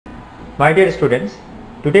My dear students,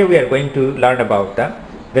 today we are going to learn about the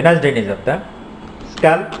venous drainage of the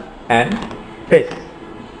scalp and face.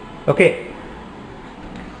 Okay,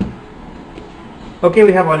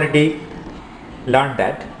 we have already learned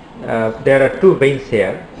that there are two veins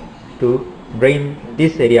here to drain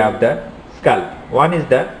this area of the scalp. One is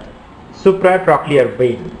the supra-trochlear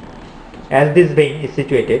vein, as this vein is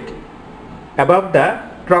situated above the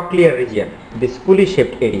trochlear region, this pulley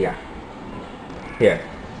shaped area here.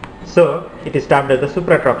 So it is termed as the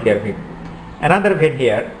supra-trochlear vein. Another vein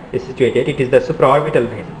here is situated, it is the supra-orbital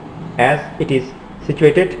vein, as it is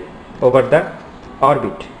situated over the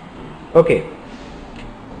orbit. Okay,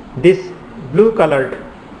 this blue colored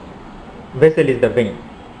vessel is the vein.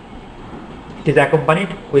 It is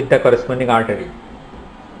accompanied with the corresponding artery.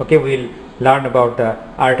 Okay, we will learn about the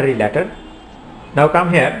artery later. Now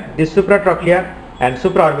come here, this supra-trochlear and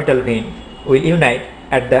supra-orbital vein will unite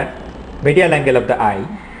at the medial angle of the eye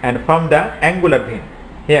and form the angular vein.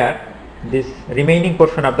 Here this remaining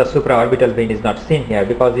portion of the supra-orbital vein is not seen here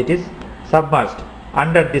because it is submerged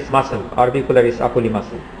under this muscle, orbicularis oculi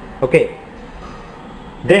muscle. Okay,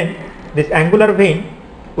 then this angular vein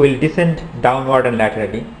will descend downward and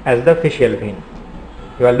laterally as the facial vein.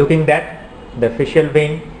 You are looking that the facial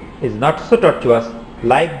vein is not so tortuous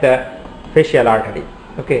like the facial artery.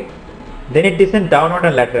 Okay, then it descends downward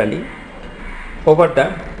and laterally over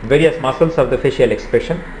the various muscles of the facial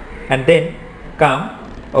expression and then come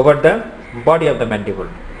over the body of the mandible,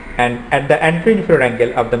 and at the anterior inferior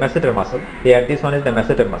angle of the masseter muscle, here this one is the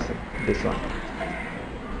masseter muscle, this one.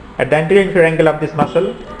 At the anterior inferior angle of this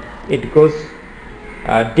muscle, it goes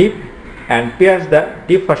deep and pierces the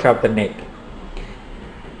deep fossa of the neck,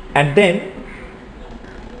 and then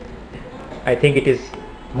I think it is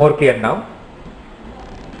more clear now.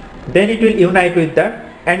 Then it will unite with the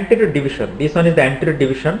anterior division. This one is the anterior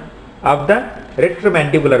division of the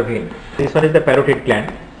retromandibular vein. This one is the parotid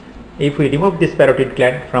gland. If we remove this parotid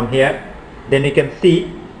gland from here, then you can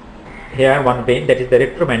see here one vein, that is the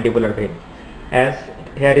retromandibular vein, as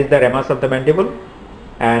here is the ramus of the mandible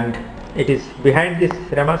and it is behind this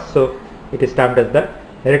ramus, so it is termed as the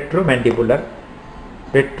retromandibular,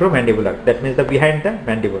 that means the behind the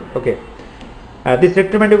mandible. Okay, this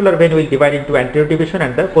retromandibular vein will divide into anterior division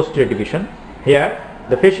and the posterior division. Here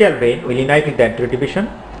the facial vein will unite with the anterior division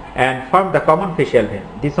and form the common facial vein.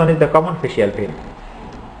 This one is the common facial vein.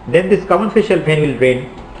 Then this common facial vein will drain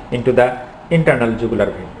into the internal jugular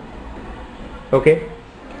vein. Okay,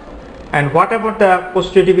 and what about the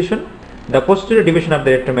posterior division? The posterior division of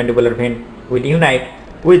the retromandibular vein will unite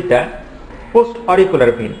with the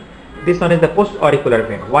post-auricular vein. This one is the post-auricular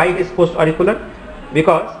vein. Why it is post-auricular?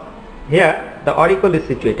 Because here the auricle is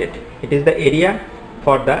situated. It is the area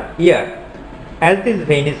for the ear. As this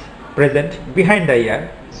vein is present behind the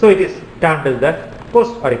ear, so it is termed as the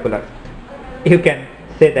post-auricular. You can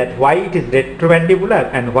say that why it is retromandibular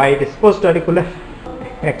and why it is post-auricular.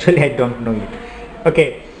 Actually I don't know it.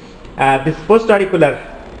 Okay, this post-auricular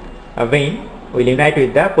vein will unite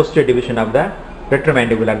with the posterior division of the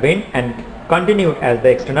retromandibular vein and continue as the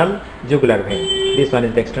external jugular vein. This one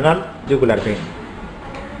is the external jugular vein.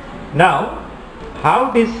 Now how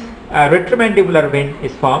this retromandibular vein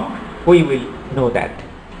is formed, we will know that.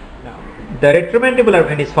 Now, the retromandibular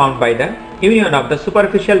vein is formed by the union of the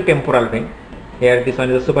superficial temporal vein. Here this one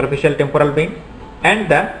is the superficial temporal vein and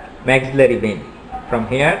the maxillary vein. From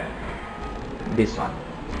here this one.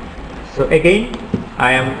 So again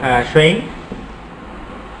I am showing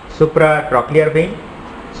supra-trochlear vein,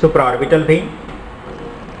 supra-orbital vein.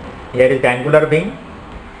 Here is the angular vein,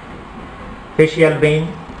 facial vein,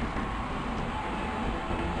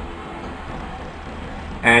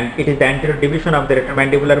 and it is the anterior division of the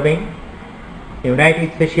retromandibular vein, unite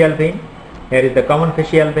with facial vein. Here is the common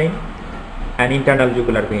facial vein and internal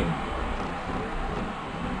jugular vein.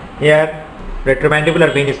 Here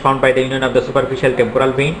retromandibular vein is formed by the union of the superficial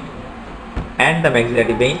temporal vein and the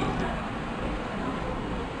maxillary vein,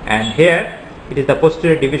 and here it is the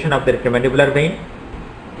posterior division of the retromandibular vein.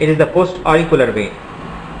 It is the post-auricular vein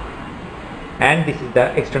and this is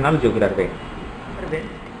the external jugular vein.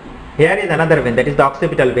 Here is another vein, that is the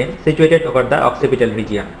occipital vein, situated over the occipital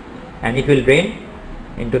region, and it will drain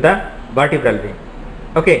into the vertebral vein.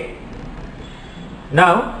 Okay,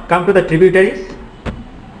 now come to the tributaries.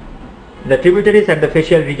 The tributaries at the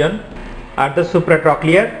facial region are the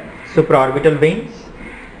supra-trochlear, supra-orbital veins,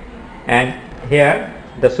 and here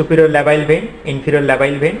the superior labile vein, inferior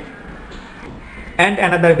labile vein, and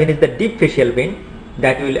another vein is the deep facial vein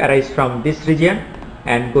that will arise from this region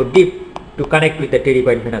and go deep to connect with the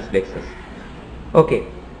pterygoid venous plexus. Okay,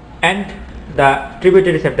 and the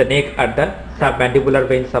tributaries at the neck are the submandibular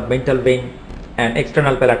vein, submental vein, and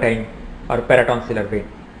external palatine or paratonsillar vein.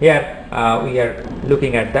 Here we are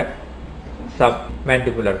looking at the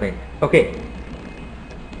submandibular vein. Okay.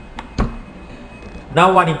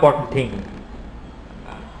 Now one important thing.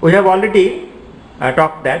 We have already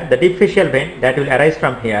talked that the deep facial vein that will arise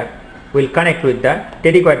from here will connect with the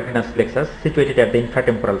pterygoid venous plexus situated at the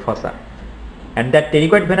infratemporal fossa, and that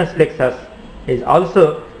pterygoid venous plexus is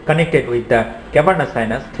also connected with the cavernous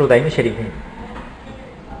sinus through the emissary vein.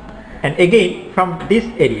 And again from this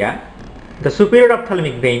area the superior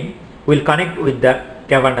ophthalmic vein will connect with the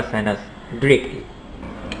cavernous sinus directly.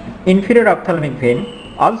 Inferior ophthalmic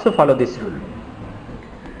vein also follow this rule.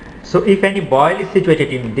 So if any boil is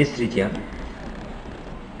situated in this region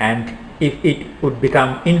and if it would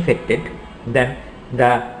become infected, then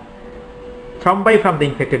the thrombi from the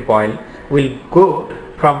infected boil will go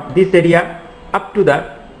from this area up to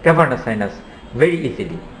the cavernous sinus very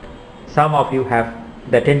easily. Some of you have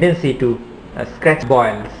the tendency to scratch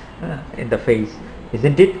boils in the face,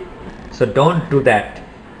 isn't it? So don't do that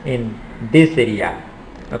in this area.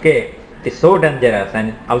 Okay, it is so dangerous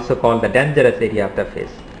and also called the dangerous area of the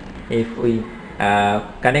face. If we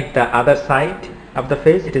connect the other side of the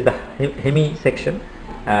face, it is the hemi section.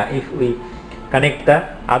 If we connect the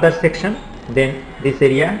other section, then this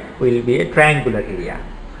area will be a triangular area,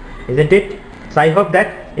 isn't it? So I hope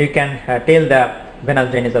that you can tell the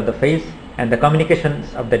venous drainage of the face and the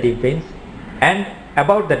communications of the deep veins and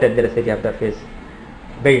about the dangerous area of the face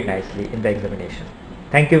very nicely in the examination.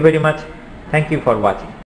 Thank you very much. Thank you for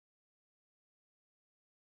watching.